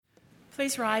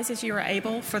Please rise as you are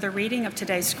able for the reading of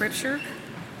today's scripture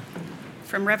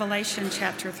from Revelation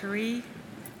chapter 3,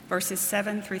 verses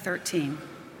 7 through 13.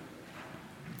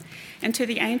 And to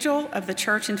the angel of the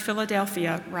church in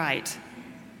Philadelphia write,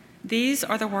 "These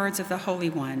are the words of the Holy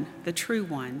One, the true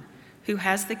One, who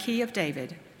has the key of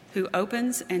David, who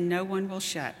opens and no one will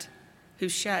shut, who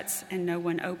shuts and no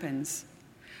one opens.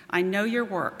 I know your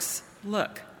works.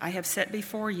 Look, I have set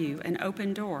before you an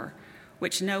open door,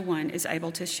 which no one is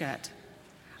able to shut.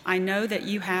 I know that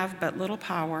you have but little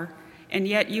power, and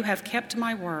yet you have kept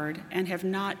my word and have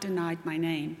not denied my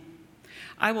name.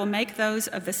 I will make those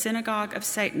of the synagogue of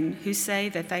Satan who say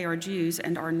that they are Jews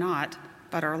and are not,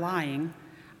 but are lying.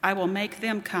 I will make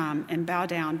them come and bow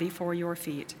down before your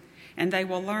feet, and they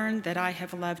will learn that I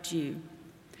have loved you.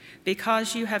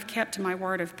 Because you have kept my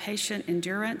word of patient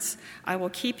endurance, I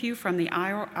will keep you from the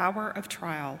hour of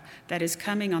trial that is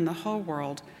coming on the whole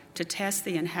world to test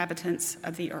the inhabitants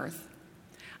of the earth.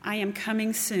 I am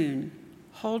coming soon.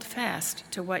 Hold fast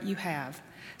to what you have,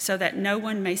 so that no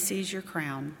one may seize your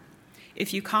crown.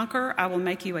 If you conquer, I will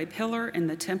make you a pillar in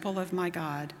the temple of my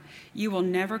God. You will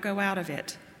never go out of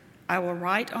it. I will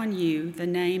write on you the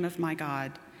name of my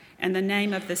God and the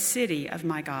name of the city of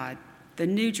my God, the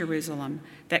New Jerusalem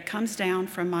that comes down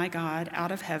from my God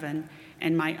out of heaven,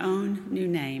 and my own new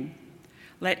name.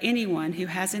 Let anyone who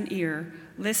has an ear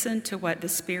listen to what the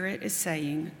Spirit is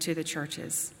saying to the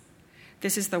churches."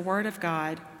 This is the word of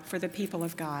God for the people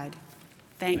of God.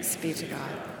 Thanks be to God.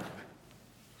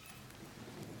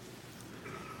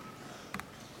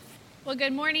 Well,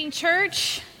 good morning,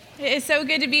 church. It is so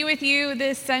good to be with you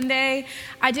this Sunday.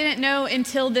 I didn't know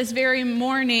until this very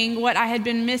morning what I had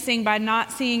been missing by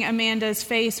not seeing Amanda's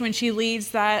face when she leads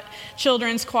that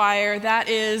children's choir. That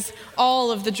is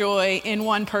all of the joy in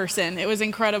one person. It was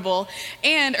incredible.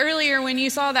 And earlier when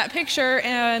you saw that picture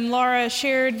and Laura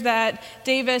shared that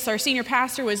Davis, our senior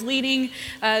pastor, was leading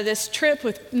this trip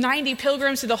with 90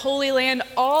 pilgrims to the Holy Land,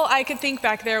 all I could think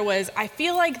back there was, I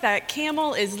feel like that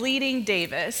camel is leading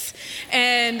Davis.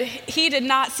 And he did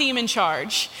not seem in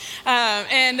charge.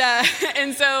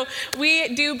 And so we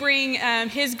do bring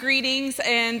his greetings.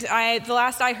 And the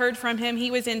last I heard from him,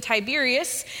 he was in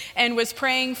Tiberias and was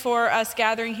praying for us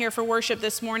gathering here for worship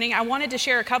this morning. I wanted to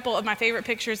share a couple of my favorite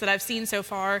pictures that I've seen so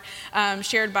far,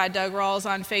 shared by Doug Rawls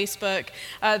on Facebook.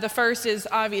 The first is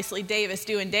obviously Davis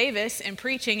doing Davis and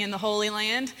preaching in the Holy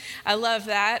Land. I love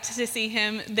that, to see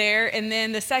him there. And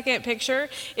then the second picture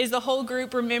is the whole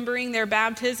group remembering their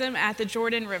baptism at the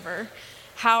Jordan River.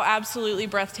 How absolutely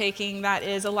breathtaking that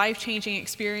is, a life-changing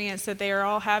experience that they are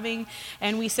all having.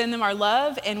 And we send them our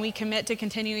love, and we commit to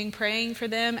continuing praying for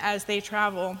them as they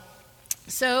travel.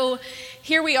 So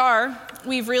here we are.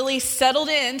 We've really settled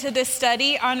into this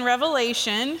study on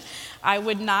Revelation. I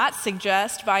would not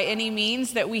suggest by any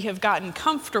means that we have gotten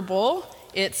comfortable.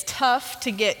 It's tough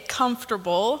to get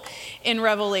comfortable in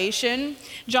Revelation.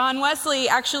 John Wesley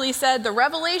actually said, "The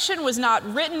Revelation was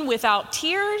not written without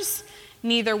tears,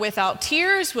 neither without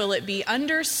tears will it be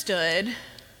understood."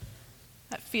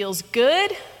 That feels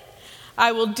good.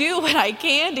 I will do what I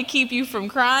can to keep you from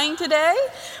crying today,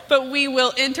 but we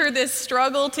will enter this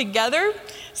struggle together.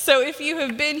 So if you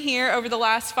have been here over the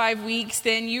last 5 weeks,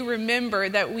 then you remember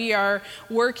that we are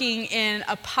working in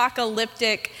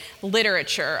apocalyptic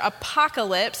literature.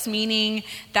 Apocalypse meaning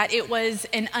that it was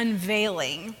an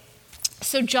unveiling.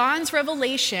 So John's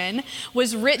Revelation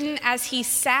was written as he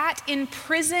sat in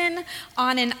prison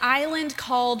on an island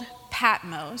called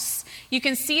Patmos. You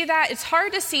can see that. It's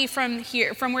hard to see from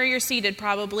here, from where you're seated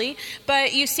probably,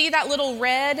 but you see that little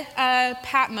red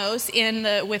Patmos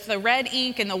with the red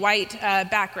ink and the white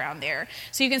background there.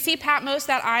 So you can see Patmos,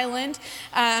 that island.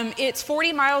 It's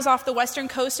 40 miles off the western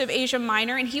coast of Asia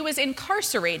Minor, and he was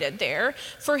incarcerated there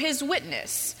for his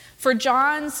witness, for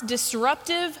John's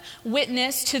disruptive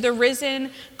witness to the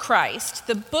risen Christ.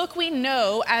 The book we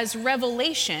know as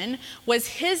Revelation was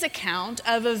his account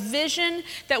of a vision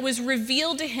that was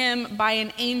revealed to him by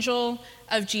an angel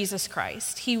of Jesus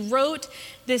Christ. He wrote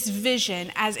this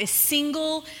vision as a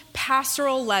single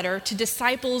pastoral letter to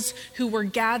disciples who were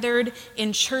gathered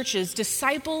in churches,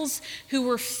 disciples who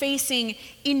were facing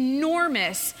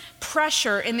enormous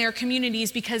pressure in their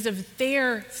communities because of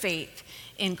their faith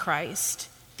in Christ.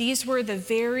 These were the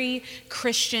very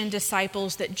Christian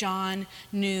disciples that John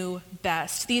knew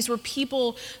best. These were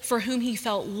people for whom he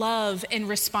felt love and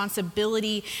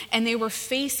responsibility, and they were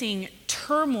facing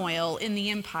turmoil in the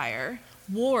empire,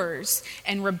 wars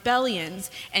and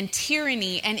rebellions and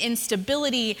tyranny and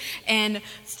instability and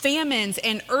famines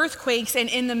and earthquakes. And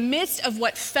in the midst of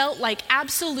what felt like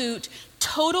absolute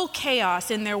total chaos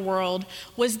in their world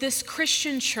was this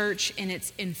Christian church in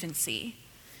its infancy.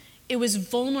 it was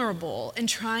vulnerable and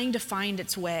trying to find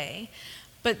its way.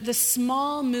 But the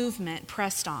small movement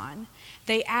pressed on.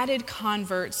 They added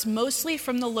converts, mostly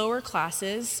from the lower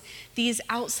classes. These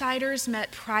outsiders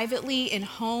met privately in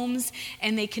homes,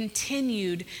 and they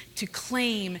continued to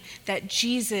claim that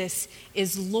Jesus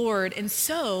is Lord. And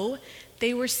so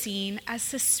they were seen as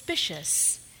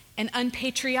suspicious and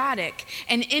unpatriotic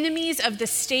and enemies of the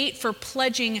state for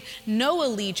pledging no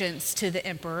allegiance to the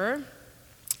emperor.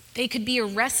 They could be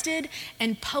arrested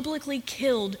and publicly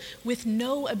killed with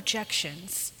no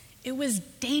objections. It was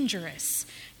dangerous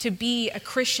to be a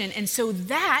Christian. And so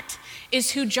that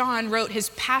is who John wrote his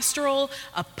pastoral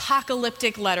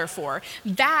apocalyptic letter for.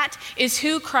 That is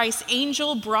who Christ's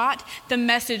angel brought the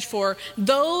message for.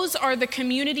 Those are the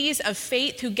communities of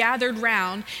faith who gathered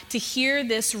round to hear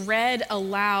this read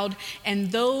aloud,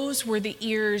 and those were the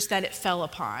ears that it fell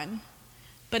upon.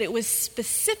 But it was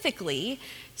specifically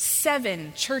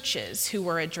 7 churches who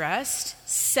were addressed,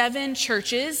 7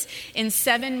 churches in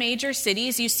 7 major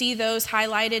cities. You see those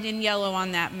highlighted in yellow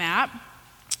on that map.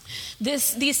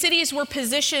 These cities were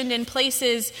positioned in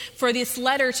places for this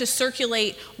letter to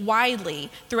circulate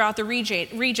widely throughout the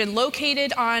region,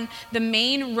 located on the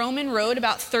main Roman road,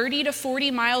 about 30 to 40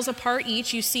 miles apart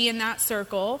each, you see in that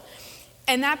circle.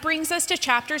 And that brings us to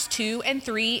chapters 2 and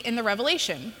 3 in the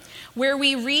Revelation, where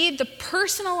we read the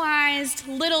personalized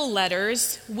little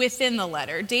letters within the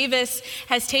letter. Davis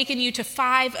has taken you to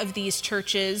 5 of these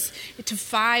churches, to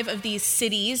 5 of these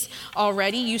cities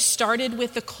already. You started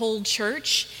with the Cold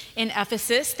Church in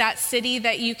Ephesus. That city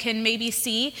that you can maybe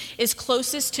see is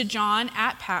closest to John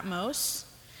at Patmos.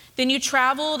 Then you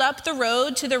traveled up the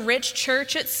road to the rich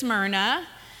church at Smyrna,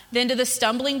 then to the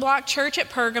stumbling block church at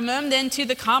Pergamum, then to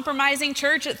the compromising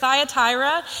church at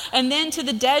Thyatira, and then to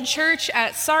the dead church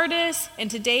at Sardis,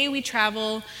 and today we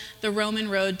travel the Roman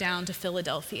road down to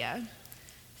Philadelphia.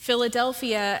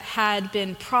 Philadelphia had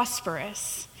been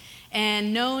prosperous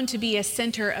and known to be a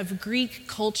center of Greek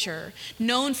culture,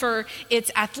 known for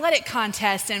its athletic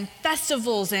contests and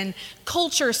festivals and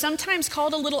culture, sometimes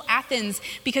called a little Athens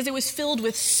because it was filled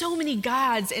with so many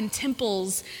gods and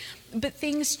temples. But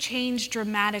things changed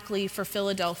dramatically for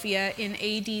Philadelphia in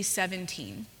AD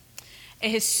 17. A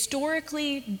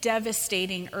historically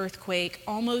devastating earthquake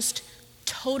almost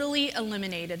totally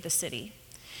eliminated the city.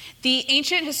 The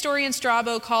ancient historian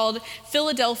Strabo called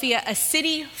Philadelphia a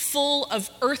city full of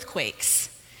earthquakes.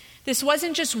 This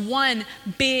wasn't just one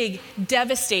big,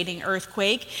 devastating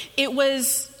earthquake. It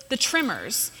was the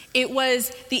tremors. It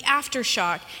was the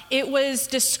aftershock. It was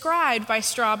described by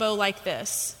Strabo like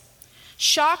this.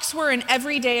 Shocks were an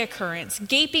everyday occurrence.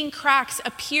 Gaping cracks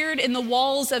appeared in the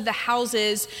walls of the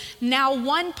houses. Now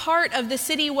one part of the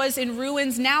city was in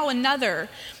ruins, now another.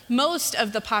 Most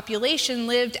of the population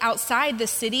lived outside the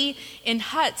city in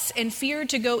huts and feared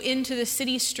to go into the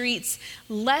city streets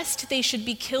lest they should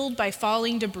be killed by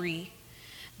falling debris.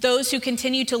 Those who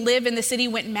continued to live in the city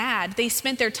went mad. They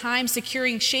spent their time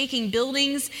securing shaking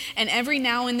buildings and every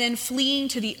now and then fleeing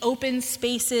to the open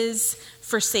spaces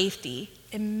for safety.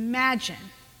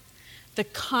 Imagine the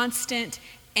constant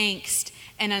angst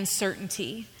and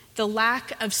uncertainty, the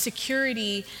lack of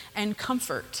security and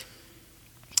comfort.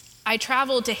 I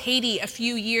traveled to Haiti a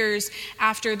few years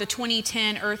after the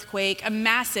 2010 earthquake, a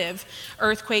massive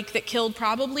earthquake that killed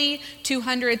probably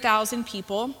 200,000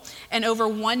 people, and over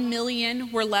 1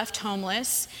 million were left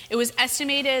homeless. It was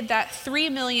estimated that 3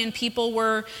 million people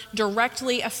were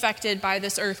directly affected by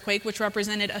this earthquake, which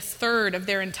represented a third of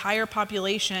their entire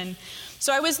population.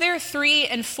 So I was there 3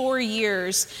 and 4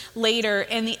 years later,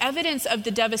 and the evidence of the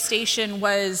devastation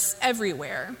was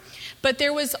everywhere. But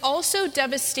there was also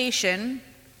devastation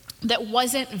that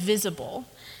wasn't visible.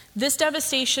 This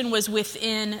devastation was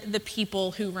within the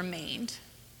people who remained.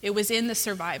 It was in the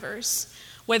survivors.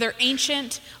 Whether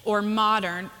ancient or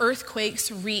modern,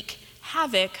 earthquakes wreak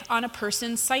havoc on a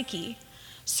person's psyche.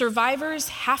 Survivors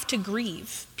have to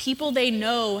grieve. People they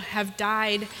know have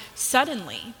died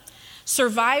suddenly.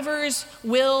 Survivors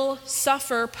will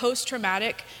suffer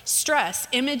post-traumatic stress,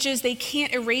 images they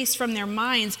can't erase from their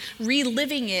minds,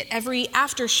 reliving it, every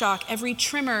aftershock, every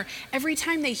tremor, every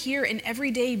time they hear an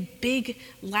everyday big,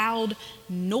 loud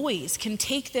noise can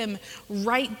take them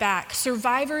right back.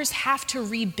 Survivors have to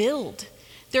rebuild.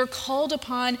 They're called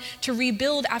upon to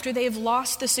rebuild after they have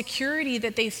lost the security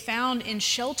that they found in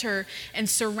shelter and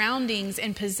surroundings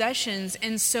and possessions,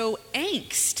 and so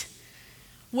angst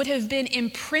would have been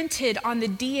imprinted on the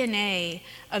DNA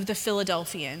of the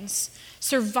Philadelphians.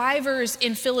 Survivors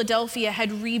in Philadelphia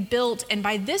had rebuilt, and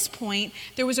by this point,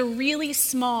 there was a really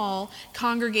small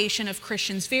congregation of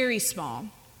Christians, very small.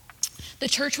 The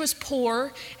church was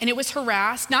poor and it was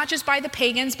harassed, not just by the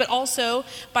pagans, but also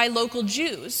by local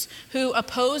Jews who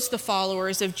opposed the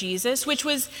followers of Jesus, which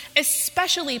was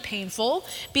especially painful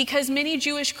because many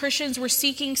Jewish Christians were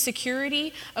seeking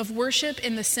security of worship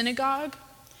in the synagogue.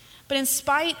 But in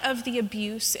spite of the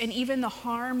abuse and even the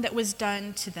harm that was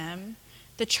done to them,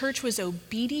 the church was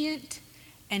obedient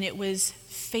and it was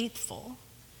faithful.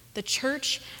 The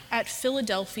church at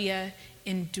Philadelphia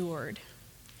endured.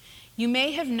 You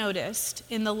may have noticed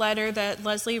in the letter that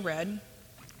Leslie read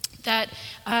that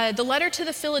the letter to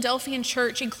the Philadelphian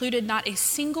church included not a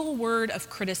single word of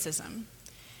criticism.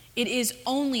 It is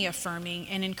only affirming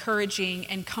and encouraging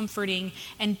and comforting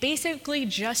and basically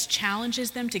just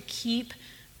challenges them to keep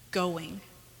going.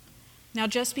 Now,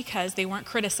 just because they weren't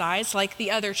criticized like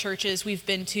the other churches we've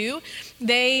been to,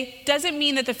 doesn't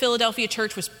mean that the Philadelphia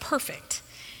church was perfect.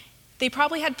 They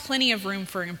probably had plenty of room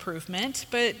for improvement,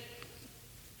 but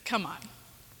come on,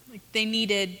 they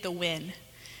needed the win.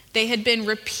 They had been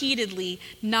repeatedly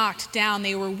knocked down.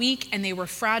 They were weak and they were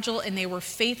fragile and they were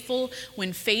faithful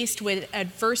when faced with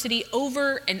adversity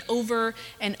over and over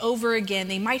and over again.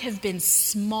 They might have been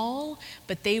small,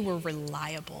 but they were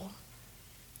reliable.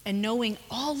 And knowing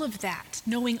all of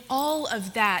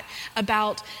that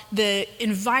about the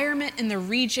environment in the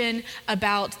region,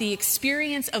 about the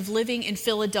experience of living in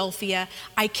Philadelphia,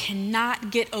 I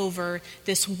cannot get over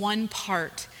this one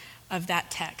part of that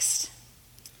text.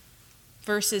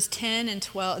 Verses 10 and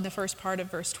 12, in the first part of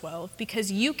verse 12,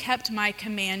 because you kept my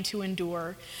command to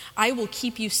endure, I will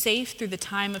keep you safe through the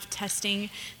time of testing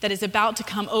that is about to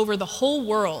come over the whole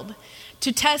world,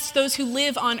 to test those who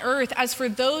live on earth. As for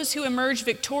those who emerge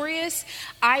victorious,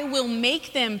 I will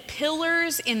make them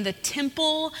pillars in the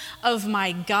temple of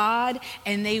my God,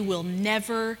 and they will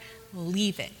never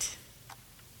leave it.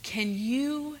 Can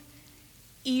you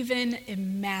even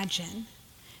imagine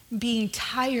being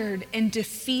tired and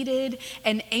defeated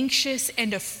and anxious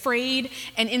and afraid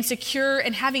and insecure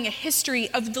and having a history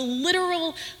of the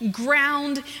literal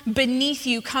ground beneath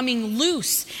you coming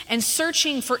loose and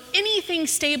searching for anything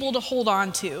stable to hold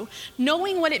on to,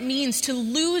 knowing what it means to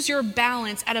lose your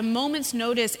balance at a moment's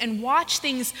notice and watch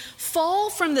things fall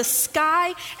from the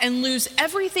sky and lose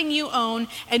everything you own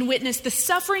and witness the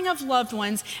suffering of loved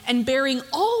ones, and bearing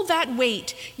all that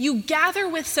weight, you gather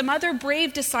with some other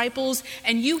brave disciples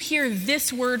and you hear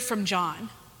this word from John.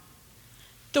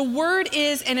 The word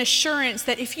is an assurance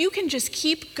that if you can just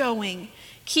keep going,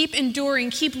 keep enduring,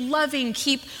 keep loving,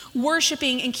 keep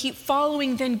worshiping, and keep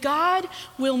following, then God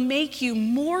will make you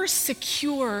more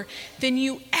secure than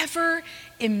you ever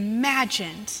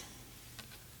imagined.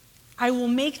 I will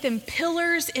make them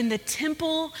pillars in the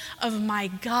temple of my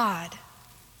God.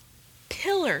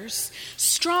 Pillars,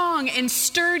 strong and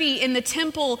sturdy in the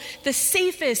temple, the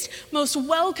safest, most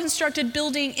well-constructed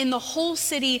building in the whole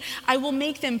city. I will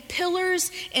make them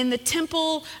pillars in the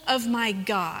temple of my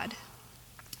God.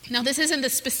 Now, this isn't the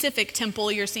specific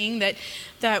temple you're seeing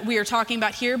that we are talking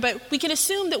about here, but we can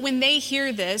assume that when they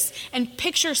hear this and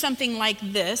picture something like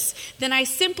this, then I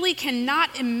simply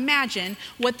cannot imagine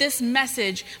what this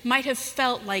message might have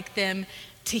felt like them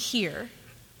to hear.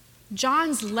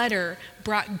 John's letter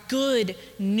brought good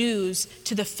news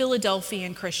to the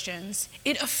Philadelphian Christians.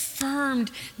 It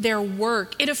affirmed their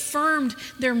work. It affirmed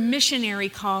their missionary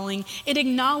calling. It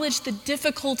acknowledged the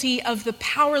difficulty of the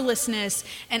powerlessness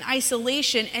and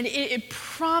isolation, and it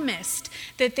promised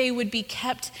that they would be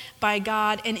kept by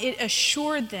God, and it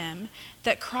assured them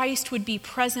that Christ would be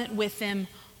present with them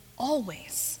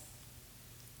always.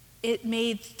 It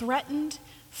made threatened,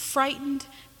 frightened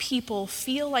people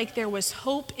feel like there was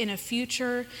hope in a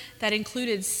future that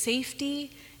included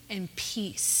safety and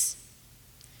peace.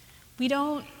 We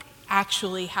don't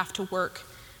actually have to work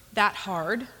that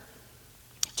hard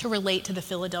to relate to the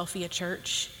Philadelphia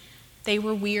church. They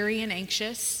were weary and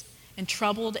anxious and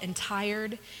troubled and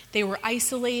tired. They were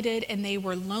isolated and they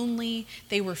were lonely.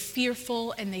 They were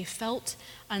fearful and they felt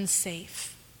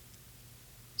unsafe.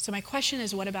 So my question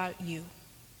is, what about you?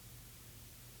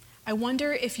 I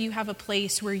wonder if you have a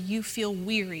place where you feel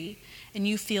weary and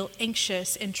you feel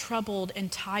anxious and troubled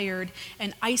and tired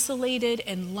and isolated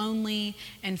and lonely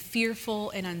and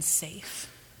fearful and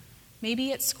unsafe.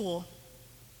 Maybe at school,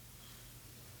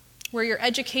 where your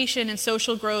education and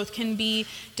social growth can be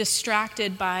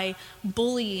distracted by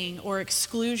bullying or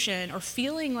exclusion or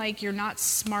feeling like you're not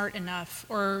smart enough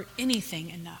or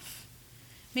anything enough.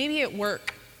 Maybe at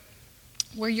work,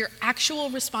 where your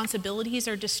actual responsibilities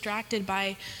are distracted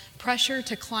by pressure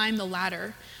to climb the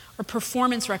ladder or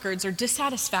performance records or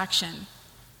dissatisfaction.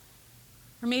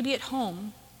 Or maybe at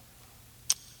home,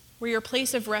 where your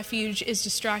place of refuge is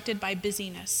distracted by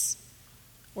busyness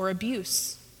or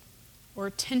abuse or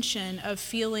tension of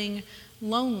feeling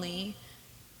lonely,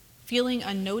 feeling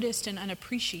unnoticed and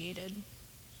unappreciated.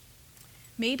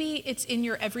 Maybe it's in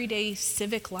your everyday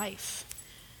civic life,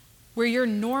 where your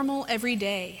normal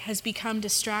everyday has become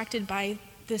distracted by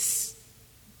this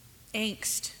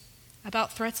angst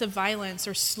about threats of violence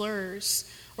or slurs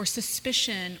or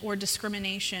suspicion or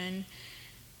discrimination.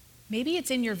 Maybe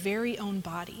it's in your very own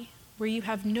body, where you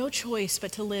have no choice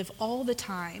but to live all the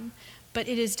time, but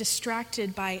it is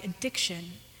distracted by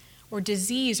addiction or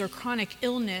disease or chronic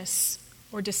illness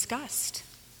or disgust.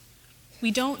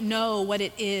 We don't know what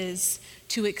it is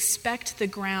to expect the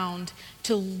ground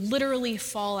to literally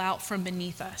fall out from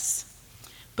beneath us.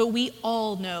 But we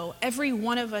all know, every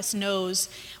one of us knows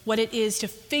what it is to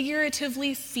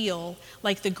figuratively feel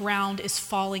like the ground is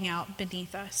falling out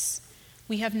beneath us.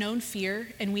 We have known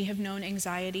fear and we have known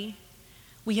anxiety.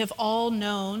 We have all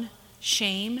known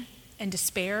shame and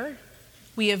despair.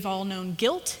 We have all known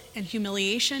guilt and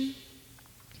humiliation.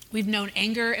 We've known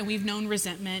anger and we've known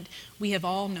resentment. We have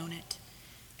all known it.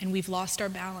 And we've lost our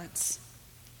balance.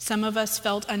 Some of us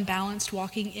felt unbalanced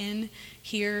walking in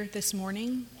here this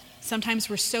morning. Sometimes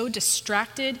we're so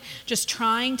distracted just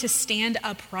trying to stand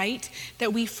upright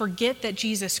that we forget that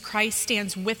Jesus Christ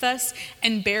stands with us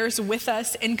and bears with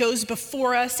us and goes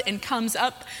before us and comes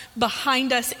up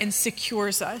behind us and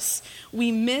secures us.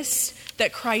 We miss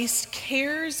that Christ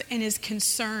cares and is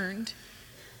concerned,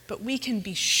 but we can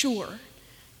be sure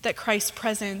that Christ's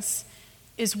presence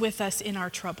is with us in our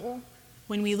trouble.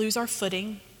 When we lose our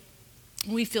footing,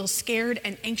 when we feel scared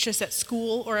and anxious at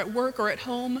school or at work or at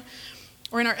home,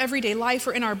 or in our everyday life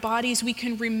or in our bodies, we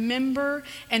can remember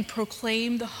and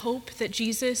proclaim the hope that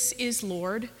Jesus is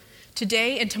Lord.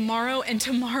 Today and tomorrow and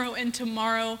tomorrow and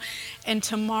tomorrow and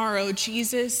tomorrow,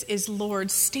 Jesus is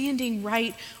Lord, standing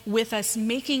right with us,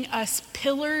 making us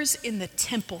pillars in the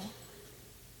temple.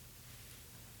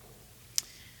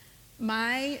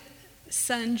 My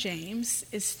son James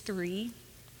is 3,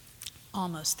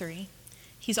 almost 3.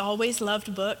 He's always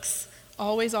loved books.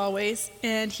 Always.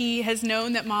 And he has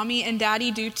known that mommy and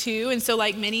daddy do too. And so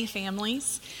like many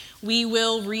families, we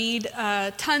will read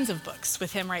tons of books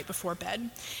with him right before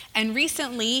bed. And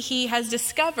recently he has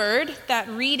discovered that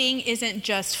reading isn't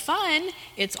just fun,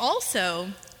 it's also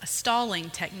a stalling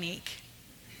technique.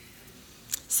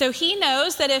 So he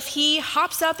knows that if he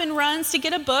hops up and runs to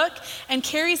get a book and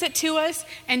carries it to us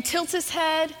and tilts his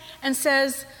head and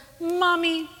says,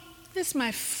 "Mommy, this is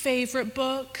my favorite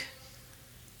book,"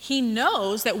 he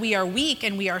knows that we are weak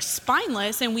and we are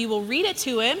spineless, and we will read it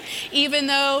to him, even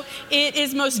though it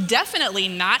is most definitely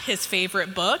not his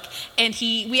favorite book. And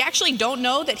we actually don't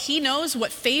know that he knows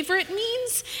what favorite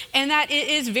means, and that it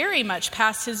is very much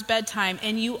past his bedtime.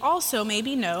 And you also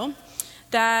maybe know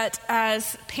that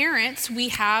as parents, we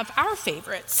have our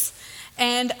favorites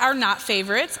and our not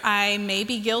favorites. I may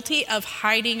be guilty of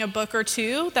hiding a book or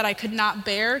two that I could not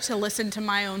bear to listen to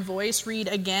my own voice read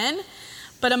again.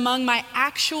 But among my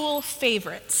actual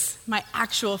favorites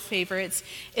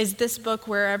is this book,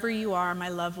 Wherever You Are, My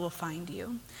Love Will Find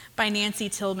You, by Nancy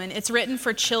Tillman. It's written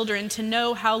for children to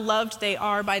know how loved they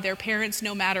are by their parents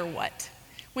no matter what,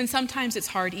 when sometimes it's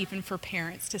hard even for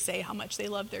parents to say how much they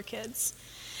love their kids.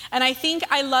 And I think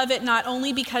I love it not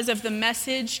only because of the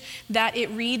message that it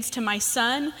reads to my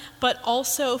son, but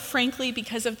also, frankly,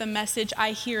 because of the message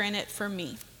I hear in it for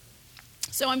me.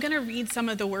 So I'm going to read some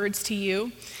of the words to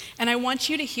you, and I want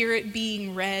you to hear it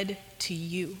being read to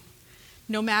you.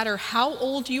 No matter how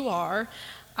old you are,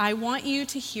 I want you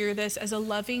to hear this as a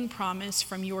loving promise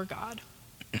from your God.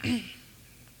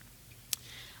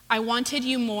 I wanted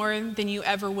you more than you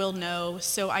ever will know,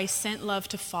 so I sent love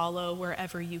to follow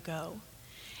wherever you go.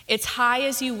 It's high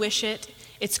as you wish it,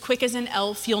 it's quick as an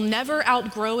elf, you'll never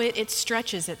outgrow it, it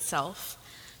stretches itself.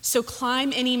 So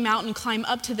climb any mountain, climb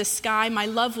up to the sky. My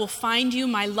love will find you.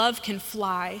 My love can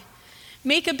fly.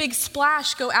 Make a big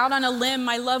splash, go out on a limb.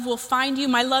 My love will find you.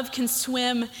 My love can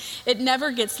swim. It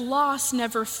never gets lost,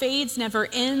 never fades, never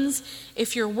ends.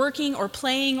 If you're working or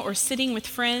playing or sitting with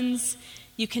friends,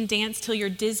 you can dance till you're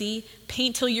dizzy,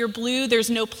 paint till you're blue. There's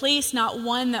no place, not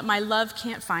one, that my love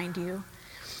can't find you.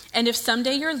 And if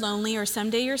someday you're lonely or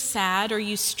someday you're sad or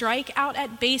you strike out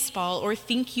at baseball or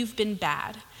think you've been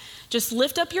bad, just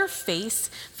lift up your face,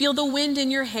 feel the wind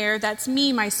in your hair. That's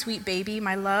me, my sweet baby.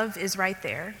 My love is right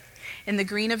there. In the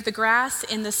green of the grass,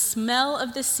 in the smell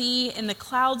of the sea, in the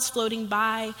clouds floating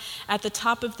by, at the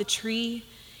top of the tree,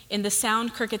 in the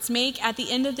sound crickets make. At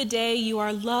the end of the day, you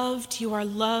are loved, you are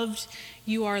loved,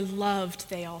 you are loved,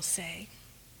 they all say.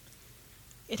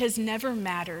 It has never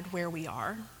mattered where we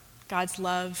are. God's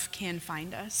love can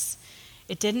find us.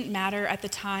 It didn't matter at the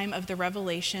time of the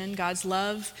revelation. God's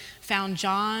love found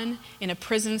John in a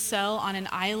prison cell on an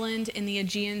island in the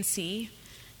Aegean Sea.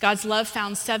 God's love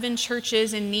found 7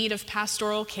 churches in need of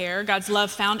pastoral care. God's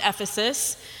love found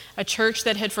Ephesus, a church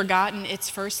that had forgotten its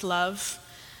first love.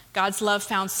 God's love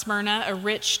found Smyrna, a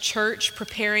rich church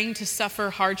preparing to suffer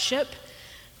hardship.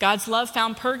 God's love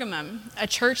found Pergamum, a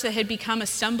church that had become a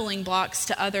stumbling block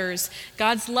to others.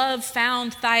 God's love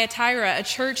found Thyatira, a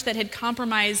church that had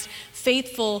compromised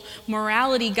faithful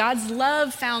morality. God's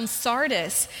love found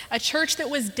Sardis, a church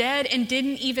that was dead and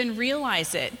didn't even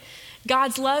realize it.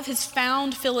 God's love has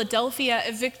found Philadelphia,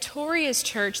 a victorious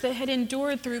church that had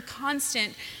endured through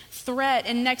constant threat.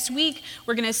 And next week,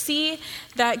 we're going to see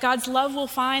that God's love will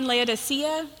find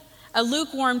Laodicea, a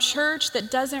lukewarm church that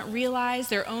doesn't realize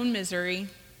their own misery.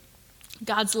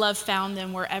 God's love found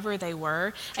them wherever they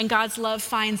were, and God's love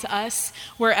finds us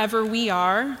wherever we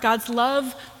are. God's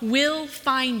love will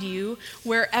find you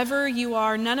wherever you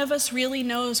are. None of us really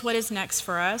knows what is next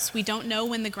for us. We don't know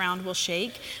when the ground will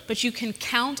shake, but you can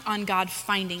count on God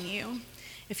finding you.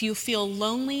 If you feel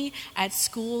lonely at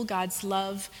school, God's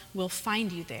love will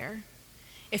find you there.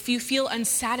 If you feel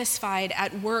unsatisfied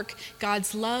at work,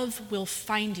 God's love will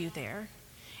find you there.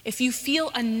 If you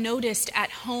feel unnoticed at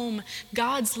home,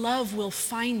 God's love will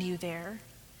find you there.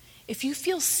 If you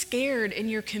feel scared in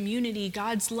your community,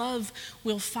 God's love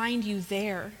will find you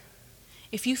there.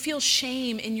 If you feel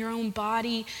shame in your own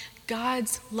body,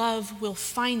 God's love will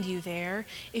find you there.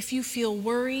 If you feel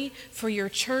worry for your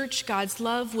church, God's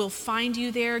love will find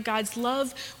you there. God's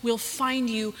love will find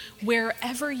you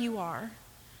wherever you are.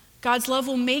 God's love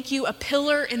will make you a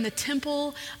pillar in the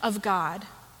temple of God.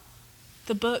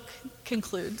 The book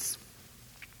concludes.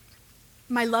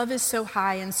 My love is so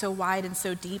high and so wide and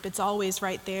so deep, it's always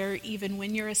right there, even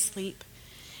when you're asleep.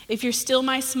 If you're still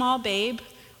my small babe,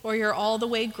 or you're all the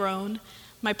way grown,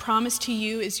 my promise to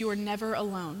you is you're never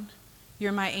alone.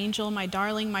 You're my angel, my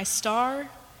darling, my star,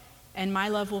 and my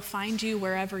love will find you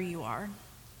wherever you are.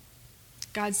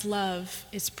 God's love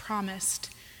is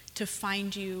promised to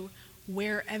find you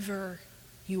wherever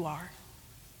you are.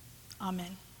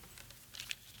 Amen.